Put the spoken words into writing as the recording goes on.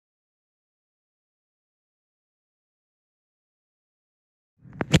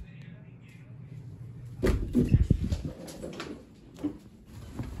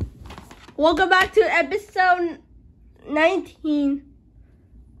Welcome back to episode 19.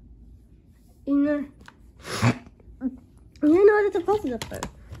 You know what the puzzle is for.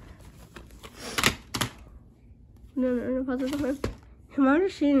 No, the puzzle is for. Come on,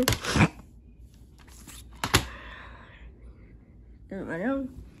 machine. Doesn't matter.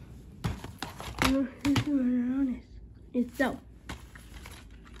 No, it doesn't matter. It's so.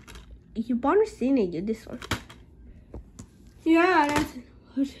 You want to see it, this one. Yeah, that's it.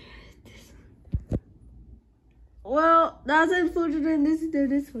 What's this one? Well, that's unfortunate.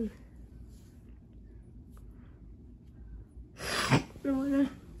 This one. No,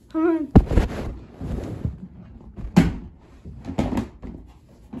 come on.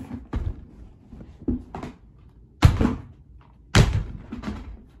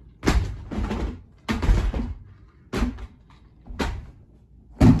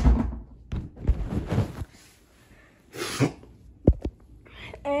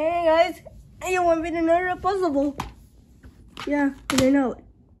 Hey guys, you want me to know the puzzle? Yeah, I know it.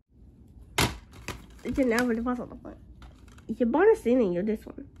 It's an hour the puzzle. It's a bonus thing in this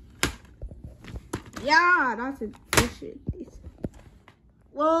one. Yeah, that's it. This shit.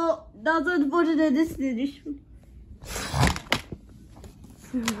 Well, that's unfortunate. This edition.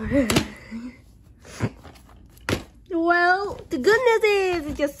 Well, the good news is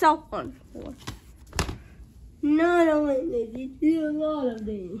it's just so fun. Not only did you do a lot of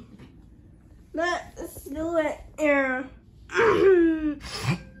these. Let's do it here.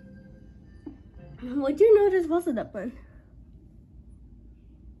 Would you know this wasn't that fun?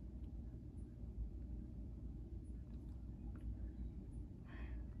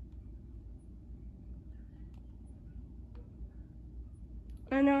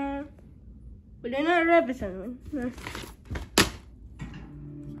 And but they're not representing one.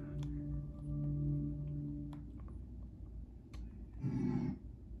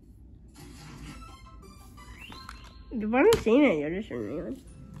 You've already seen it, you're just renewing.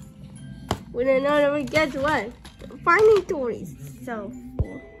 We don't know that we guess what? Finding stories. So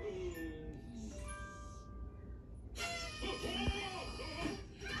cool.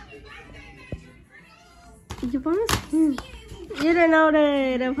 You've already seen it. You don't know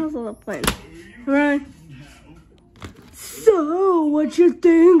the puzzle of plan. Right? So, what you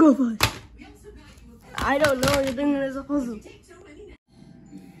think of us? I don't know what you think it is a puzzle.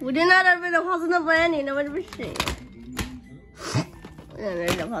 We did not have a puzzle of plan, you know what we're saying. We don't know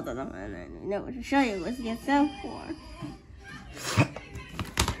the puzzle of plan, you know what to show you what's get so for.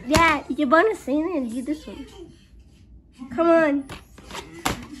 Yeah, you want to see it and do this one. Come on.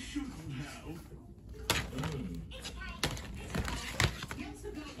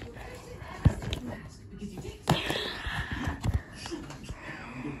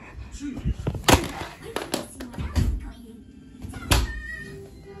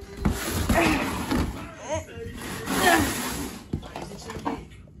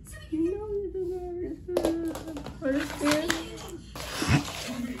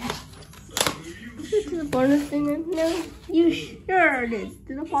 Bonus thing? No, you sure it is.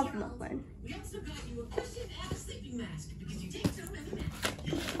 To the puzzle one.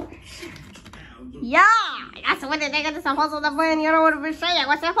 Yeah, that's what they think of the puzzle of plan. You know what we're saying?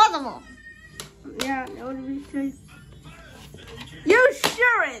 What's that puzzle? Yeah, I know what we're saying. You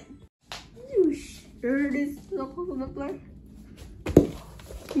sure it? You sure it is the puzzle of plan?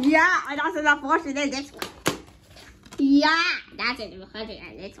 Yeah, that's enough for today. This one. Yeah, that's it.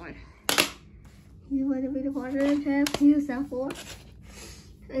 This one. You want to be the water and have yourself for?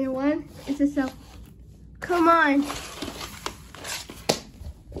 And one, it's a self. Come on.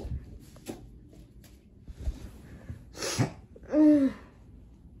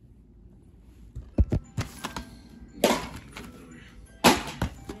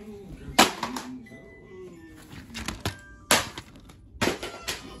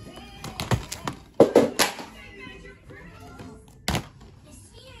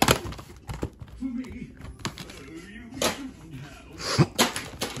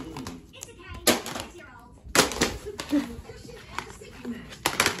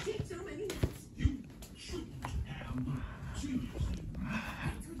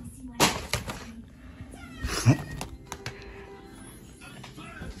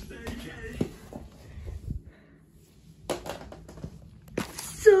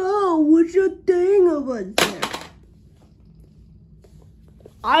 So, what's your thing of us there?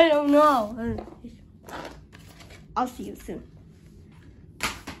 I don't know. I'll see you soon.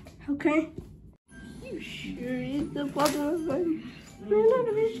 Okay? You sure it's the puzzle of fun? I'm not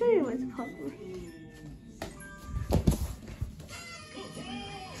even sure you what's the puzzle.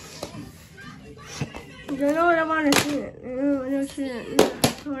 I don't know what I want to see it. I don't see it.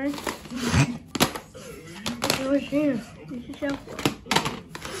 Sorry. What's here? This is shelf.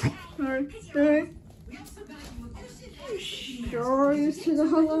 Alright. Sure, you see the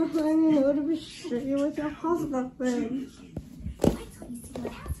hollow friend in order to show you with your husband friend.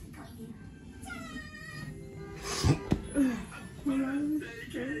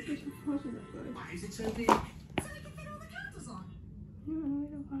 Why is it so big? So we can fit all the counters on.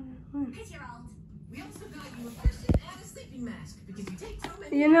 We also got you a cushion and a sleeping mask because you take so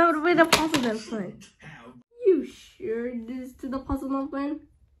many. You know the way the positive friend. You sure this to the positive friend?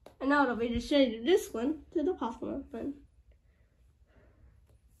 And now the way to show you this one to the positive friend.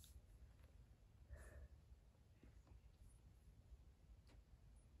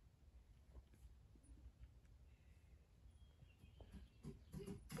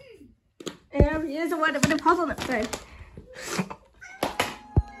 And here's the one with the positive friend.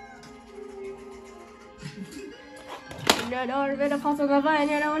 You know the positive friend,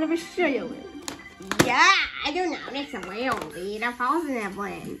 you know what I'm show you. Yeah, I do notice a little bit of positive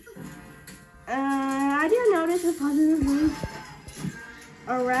one. I do notice a positive one.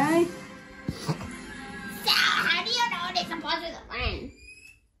 Alright. So, how do you notice a positive one?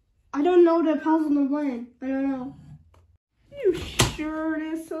 I don't know the positive one. I don't know. You sure it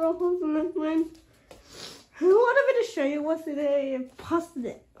is a positive one? I wanted to show you what's a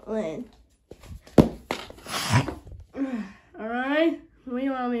positive one. Alright. What do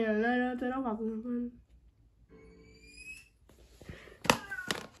you want me to know to the positive one?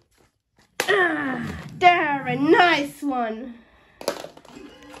 There, a nice one.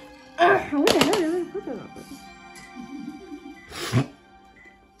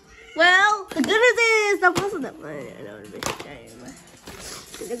 Well, the good is the positive one. I know what I'm saying.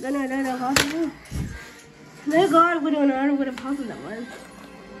 The good is the positive. Thank God we don't know what a positive one.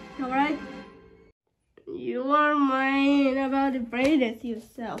 Alright? You are mine about the greatest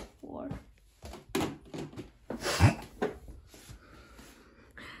yourself for.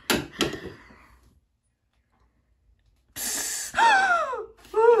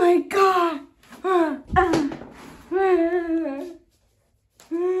 Oh my God!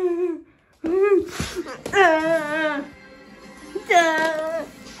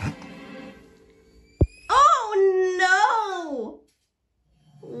 Oh no!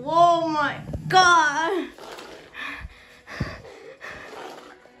 Oh my God!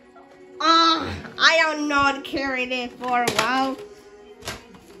 I don't know to carry this for a while.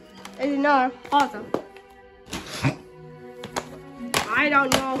 It's not awesome. I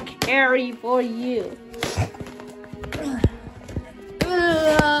don't know carry for you.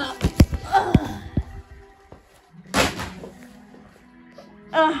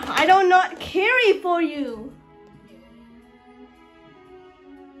 I don't not carry for you.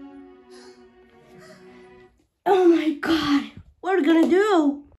 Oh my God, what are we gonna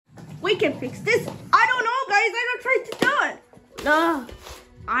do? We can fix this. I don't know, guys. I don't try to do it. No,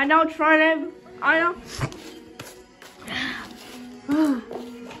 I don't try to.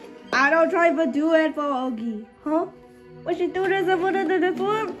 I don't try to do it for Ogie, huh? What you do this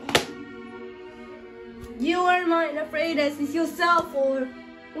for? You are mine, afraid this is yourself or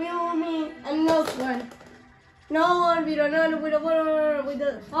we owe me and no one. No one we don't know with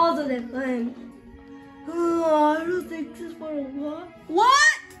the positive thing. Oh, I don't think this for a what?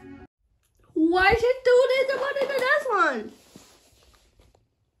 What? Why should do this about this one?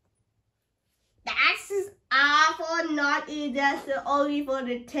 That's awful not eat that's only for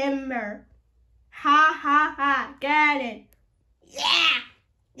the timber. Ha ha ha, get it. Yeah,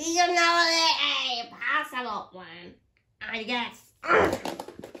 you know the impossible one, I guess.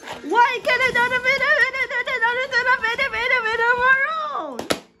 Why can't I do of our own?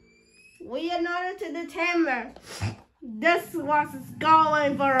 We are not into the timber. This was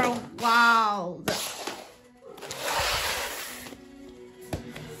going for a while.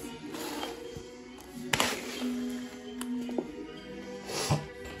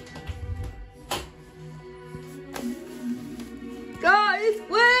 Guys,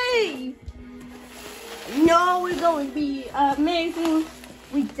 wait! No, we're going to be amazing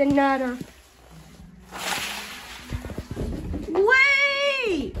with another.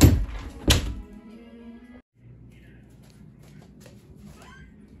 Wait!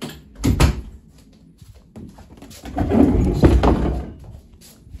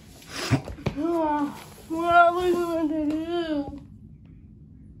 Oh, what are we going to do?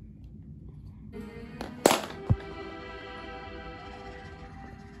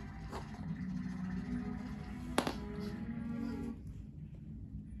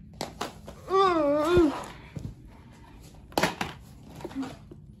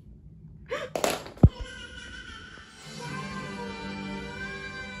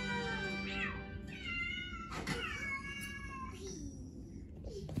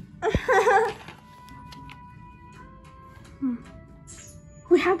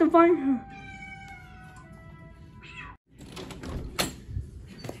 have to find her.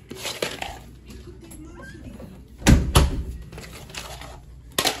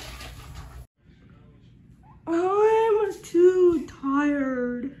 I'm too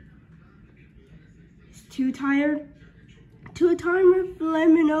tired. It's too tired. Too tired to let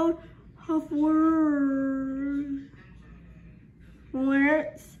me know of words.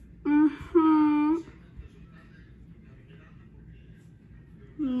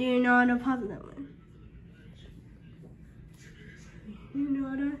 You're not a positive one.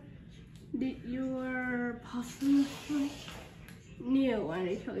 You're positive one. You want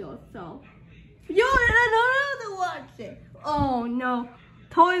to kill yourself. You're another one. Oh no.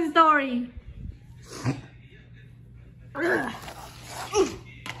 Toy Story.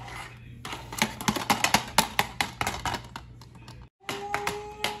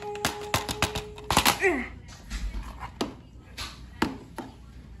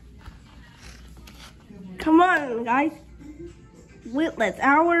 Come on, guys. Wait, let's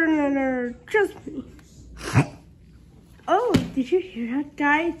another. Trust me. Oh, did you hear that,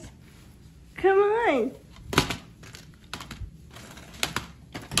 guys? Come on.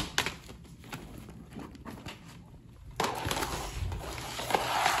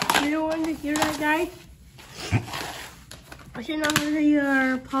 You don't want to hear that, guys? I should not hear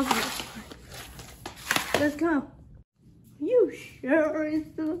your positive. Let's go. You sure it's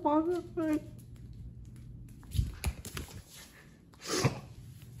the positive one?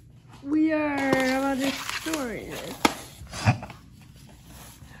 We are about to story this.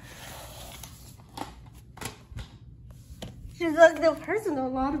 She's like the person of a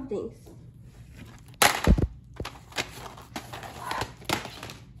lot of things.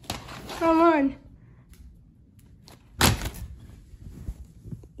 Come on.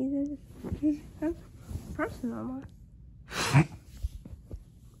 Is it person or not?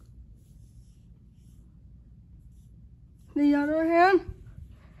 The other hand?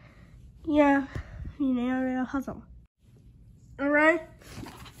 Yeah, you know, hustle. Alright?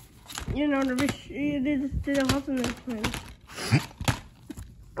 You know, you did the hustle this one.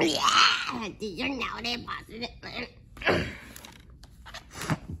 Yeah, did you know they busted it?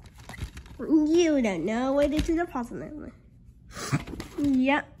 You don't know what it is a positive one.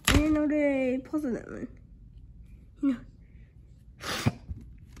 Yeah, you know the positive one. You know.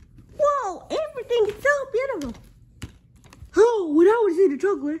 Whoa, everything is so beautiful. Oh, when I would see the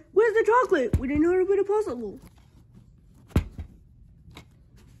chocolate, where's the chocolate? We didn't know it was possible.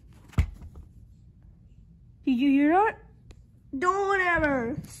 Did you hear that? Don't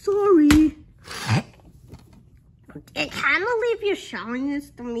ever. Sorry. I can't believe you're showing this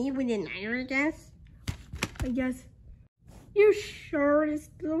to me with an I guess. You sure it's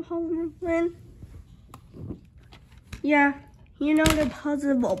the puzzle plan? Yeah, you know the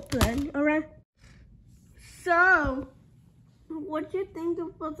puzzle plan, alright? So, what do you think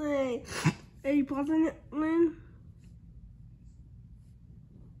about a puzzle plan?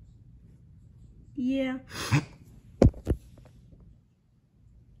 Yeah.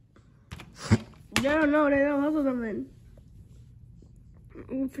 No, they don't have them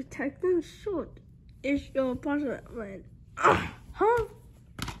in. Protect them short. It's your puzzle plan. Huh?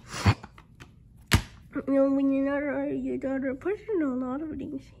 You know, when you're not pushing a lot of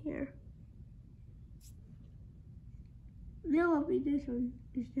things here. Yeah, I'll be this one.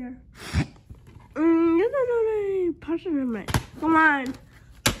 Is there? You're not a puzzle plan. Come on.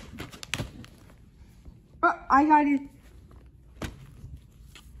 Oh, I got it.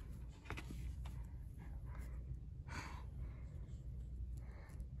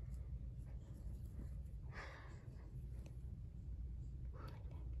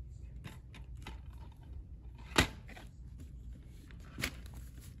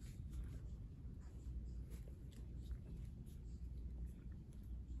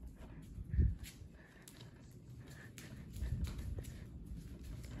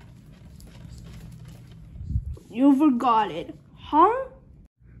 You forgot it, huh?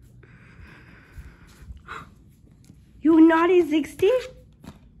 You naughty 60?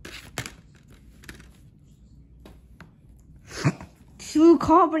 True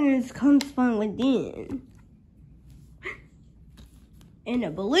confidence comes from within.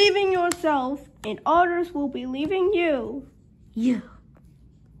 And believe in yourself, and others will believe in you. Yeah.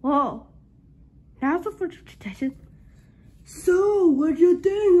 Whoa. That's the first protection. So, what do you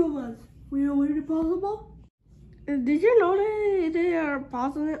think of us? We are really possible? Did you know that they are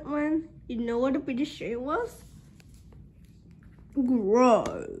positive when you know what the British shape was?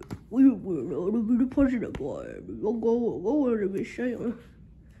 Right. We will know the positive one. We'll go with the British shape.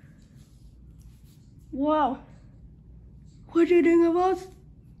 Wow. What do you think of us?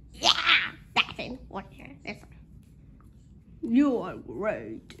 Yeah, that's it. What here? This one. You are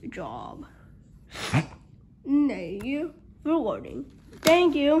great job. Thank you for warning.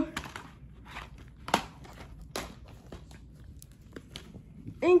 Thank you.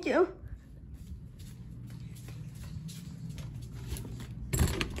 Thank you.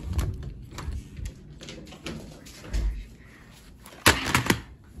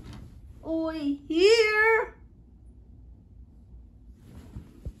 Over here.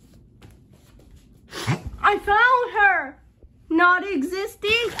 I found her. Not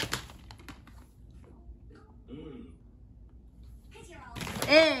existing.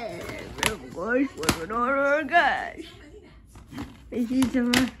 And of course, we're on our gosh. This is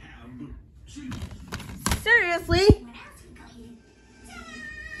seriously?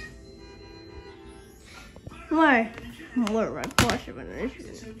 Why? More right portion.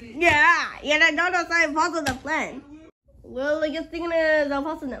 Yeah, I don't know if part of the plan. Well, I guess thinking is a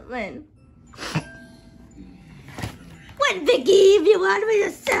part of the plan. What, Vicky, if you want me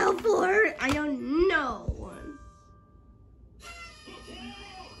to sell for? I don't know.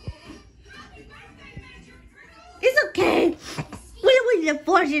 It's okay. We will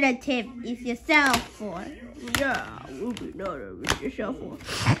fortune a tip if you sell for. Yeah, we'll be not if you sell for.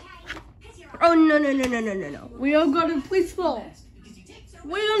 Oh no. We are gonna please fall.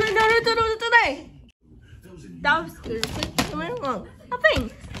 We're gonna do it today. That was good.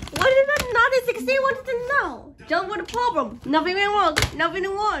 Nothing. What did I not 16 wanted to know? Just what the problem. Nothing went wrong. Nothing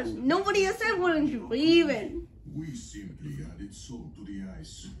wrong. Nobody has said what you believe in. We simply added salt to the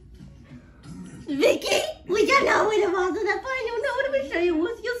ice. Vicky, we don't know when the balls of the fine. You know what we show you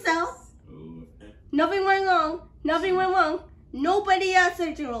with yourself. Nothing went wrong. Nothing went wrong. Nobody else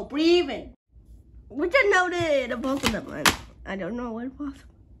said you were breathing. We just know the balls of the fine. I don't know what it was.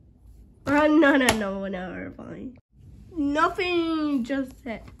 No, fine. Nothing just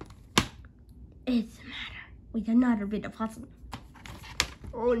said. It's the matter with another bit of puzzle.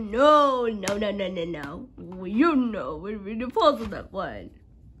 Oh no. You know we're the puzzle that one.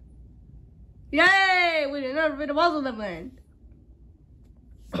 Yay! We did another bit of puzzle that one.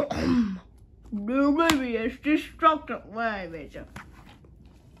 No, maybe it's destructive. Why, Major?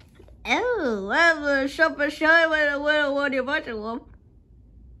 Oh, well, shop a shy what you want to love.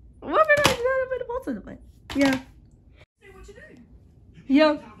 What if I another bit of puzzle that one? Yeah.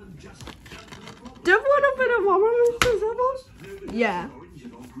 Yeah. Do you want a bit of water? Yeah.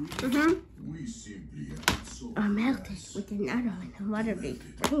 I melted with another one. What are they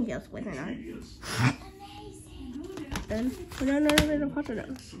bring us with another? Then put another bit of water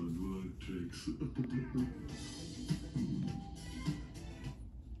down.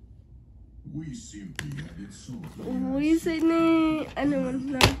 We simply added salt. We say no, and then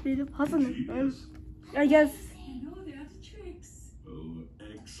another bit of puzzle. I guess.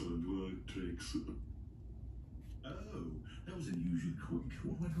 Excellent work, Trix. Oh, that was unusually quick.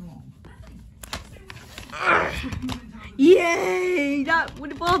 What went wrong? Yay! That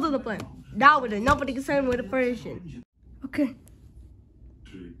with the balls of the plan. That was nobody concerned with the version. Okay.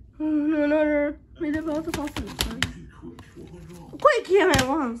 Another with the balls of the plan. Quick, here I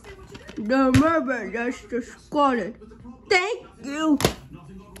want. The Mcbrag that's discarded. Thank you.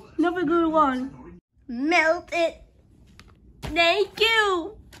 Never good one. Melt it. Thank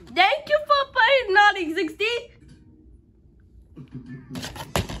you. Thank you for buying Naughty 60.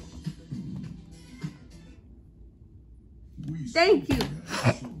 Thank you.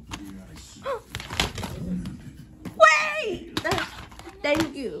 Wait.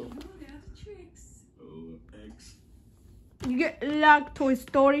 Thank you. You get like Toy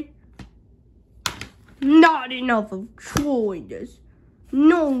Story. Not enough of trying this.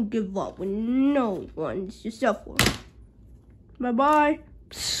 Don't give up when no one's yourself for. Bye-bye.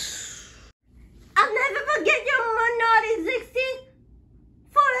 I'll never forget your Naughty 60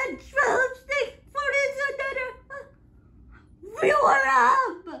 for a drumstick for this another viewer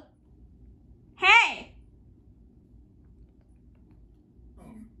up. Hey.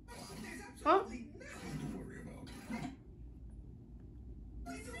 Huh?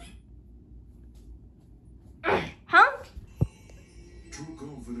 Huh? True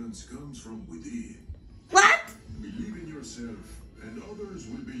confidence comes from within. What? Believe in yourself, and others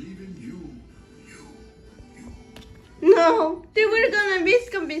will believe in you. No, they were gonna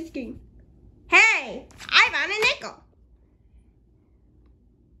biscuit. Hey, I found a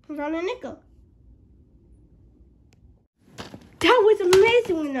nickel. That was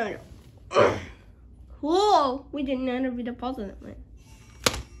amazing, Winona. Whoa, we did not be the puzzle.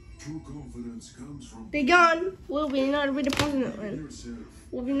 True confidence comes from They gone. We'll be not be the puzzle.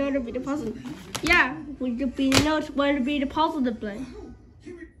 We'll be not be the puzzle. Yeah, we'll be not going to be the puzzle to play.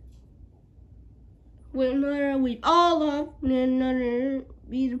 with another weave all up, and then another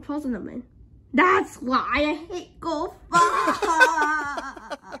be the puzzlement. That's why I hate go far.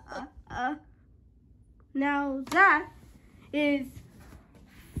 Now that is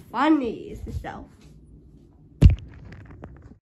funny itself.